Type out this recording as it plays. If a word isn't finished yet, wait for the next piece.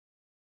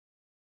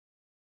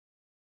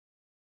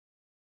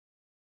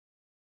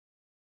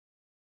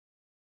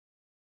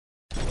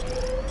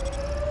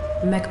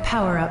Mech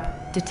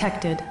power-up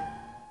detected.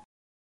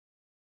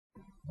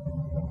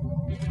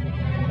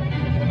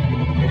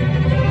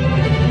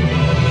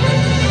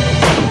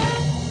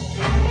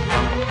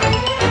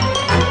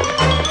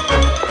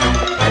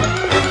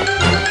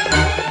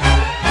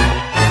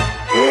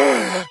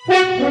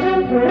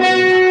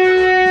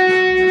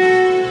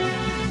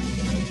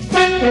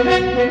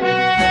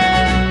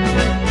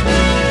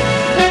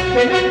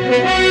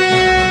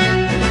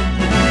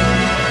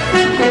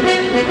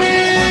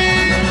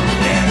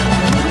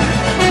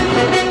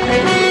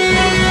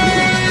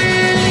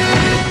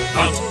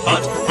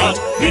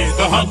 He's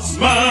the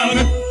huntsman,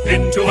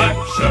 into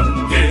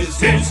action is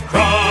his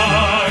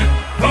cry.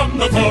 From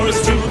the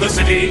forest to the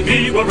city,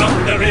 he will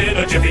run there in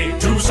a jiffy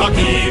to sock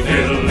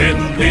evil in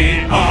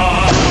the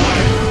eye.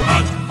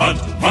 Hunt, hunt,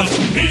 hunt,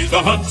 he's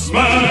the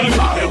huntsman,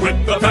 he'll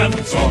whip the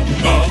pants on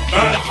the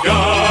bad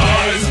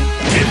guys.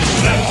 If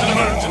there's an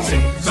emergency,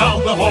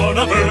 sound the horn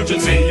of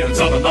urgency and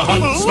summon the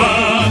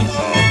huntsman.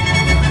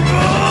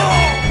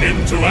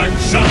 Into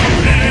action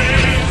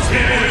is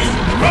his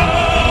cry.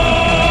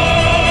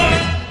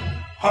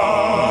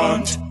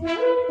 Hunt!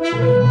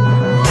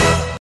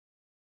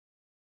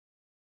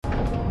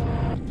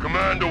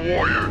 Command to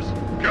warriors.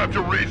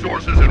 Capture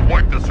resources and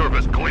wipe the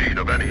surface clean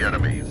of any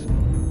enemies.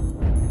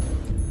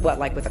 What,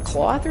 like with a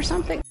cloth or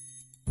something?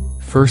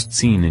 First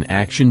seen in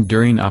action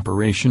during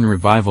Operation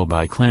Revival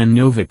by Clan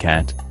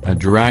Novacat, a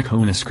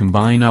Draconis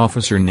Combine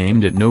officer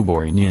named it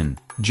Noborinin,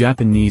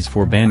 Japanese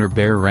for banner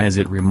bearer, as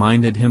it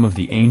reminded him of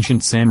the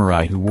ancient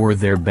samurai who wore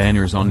their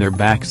banners on their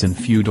backs in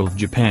feudal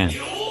Japan.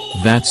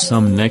 That's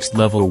some next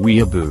level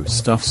weeaboo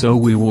stuff, so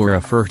we will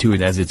refer to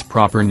it as its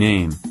proper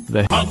name,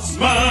 the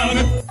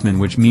Huntsman,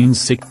 which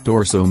means sick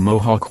torso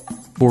mohawk,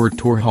 or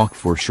Torhawk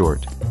for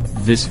short.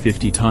 This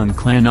 50-ton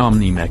clan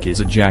Omni-Mech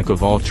is a jack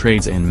of all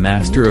trades and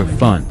master of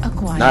fun.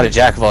 Not a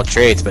jack of all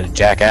trades, but a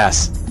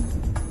jackass.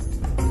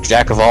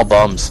 Jack of all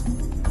bums.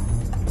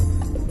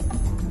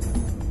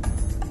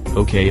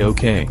 Okay,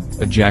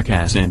 a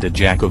jackass and a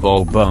jack of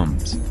all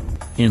bums.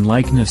 In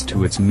likeness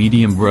to its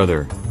medium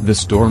brother, the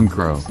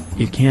Stormcrow,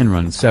 it can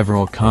run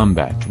several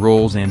combat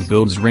roles and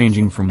builds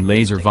ranging from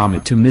laser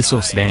vomit to missile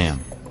spam.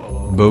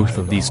 Both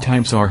of these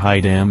types are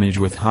high damage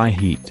with high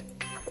heat.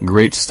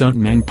 Great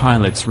stuntman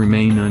pilots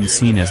remain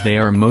unseen as they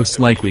are most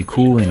likely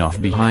cooling off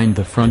behind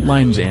the front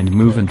lines and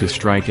moving to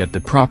strike at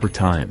the proper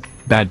time.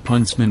 Bad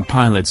puntsman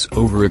pilots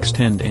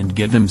overextend and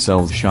get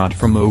themselves shot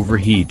from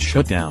overheat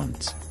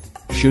shutdowns.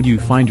 Should you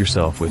find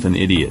yourself with an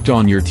idiot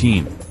on your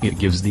team, it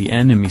gives the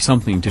enemy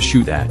something to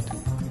shoot at.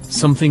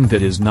 Something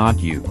that is not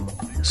you.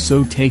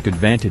 So take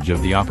advantage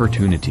of the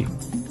opportunity.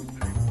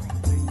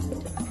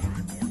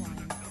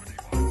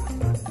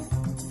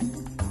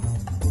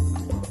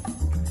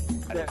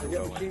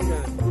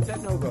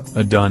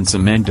 A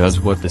Dunsaman does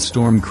what the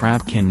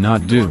Stormcrap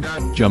cannot do,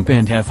 jump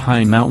and have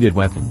high-mounted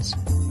weapons.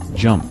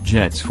 Jump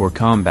jets for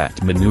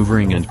combat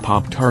maneuvering and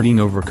pop-tarting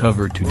over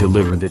cover to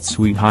deliver that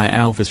sweet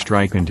high-alpha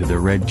strike into the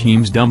red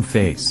team's dumb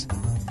face.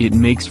 It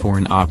makes for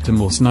an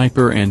optimal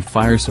sniper and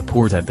fire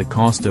support at the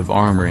cost of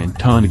armor and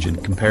tonnage in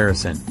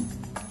comparison.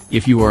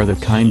 If you are the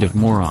kind of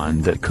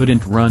moron that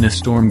couldn't run a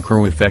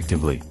Stormcrow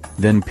effectively,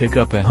 then pick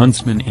up a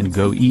Huntsman and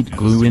go eat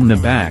glue in the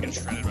back.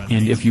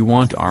 And if you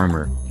want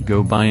armor,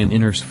 go buy an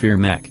Inner Sphere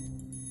mech.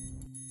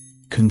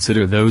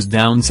 Consider those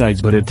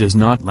downsides, but it does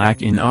not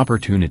lack in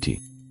opportunity.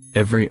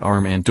 Every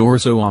arm and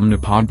torso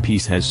omnipod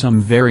piece has some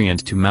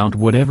variant to mount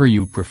whatever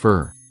you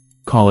prefer.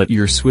 Call it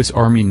your Swiss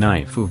Army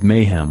knife of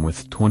mayhem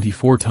with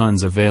 24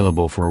 tons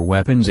available for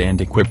weapons and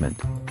equipment.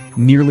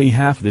 Nearly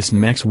half this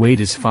mech's weight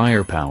is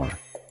firepower.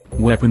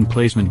 Weapon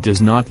placement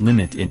does not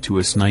limit it to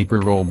a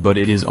sniper role, but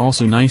it is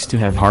also nice to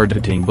have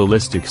hard-hitting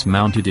ballistics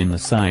mounted in the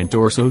side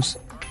torsos.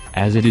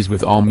 As it is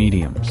with all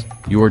mediums,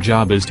 your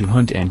job is to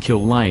hunt and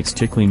kill lights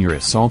tickling your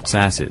assault's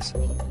asses.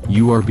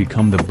 You are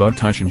become the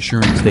butt-touch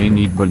insurance they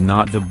need, but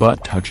not the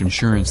butt-touch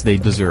insurance they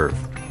deserve.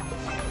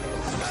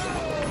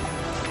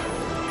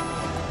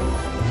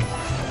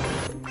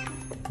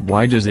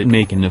 Why does it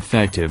make an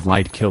effective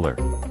light killer?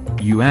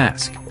 You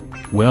ask.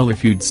 Well,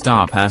 if you'd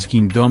stop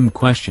asking dumb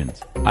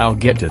questions, I'll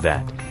get to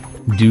that.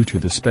 Due to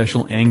the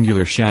special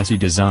angular chassis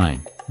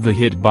design, the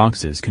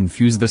hitboxes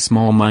confuse the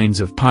small minds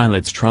of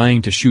pilots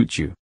trying to shoot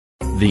you.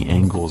 The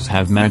angles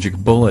have magic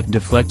bullet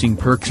deflecting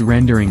perks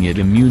rendering it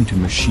immune to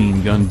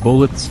machine gun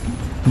bullets.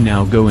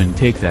 Now go and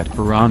take that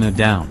piranha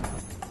down.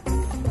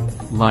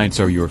 Lights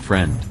are your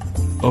friend.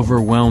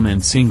 Overwhelm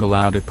and single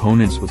out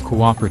opponents with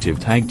cooperative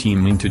tag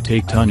teaming to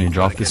take tonnage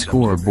off the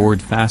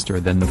scoreboard faster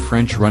than the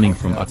French running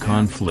from a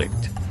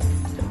conflict.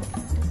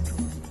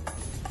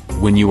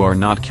 When you are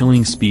not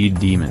killing speed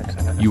demons,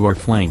 you are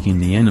flanking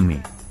the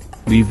enemy.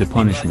 Leave the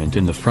punishment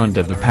in the front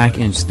of the pack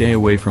and stay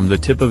away from the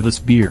tip of the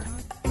spear.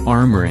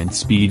 Armor and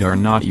speed are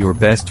not your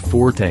best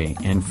forte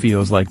and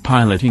feels like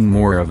piloting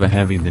more of a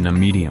heavy than a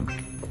medium.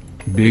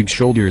 Big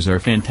shoulders are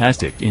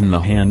fantastic in the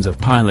hands of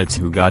pilots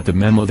who got the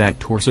memo that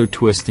torso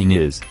twisting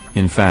is,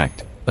 in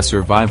fact, a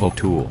survival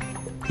tool.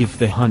 If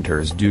the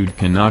hunter's dude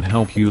cannot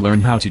help you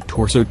learn how to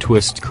torso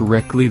twist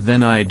correctly,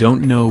 then I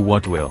don't know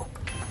what will.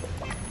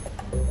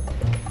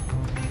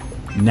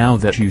 Now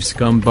that you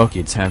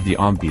scumbuckets have the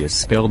obvious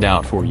spelled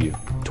out for you,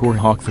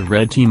 Torhawk the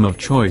red team of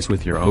choice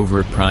with your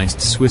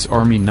overpriced Swiss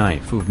Army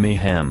knife of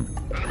mayhem.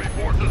 Enemy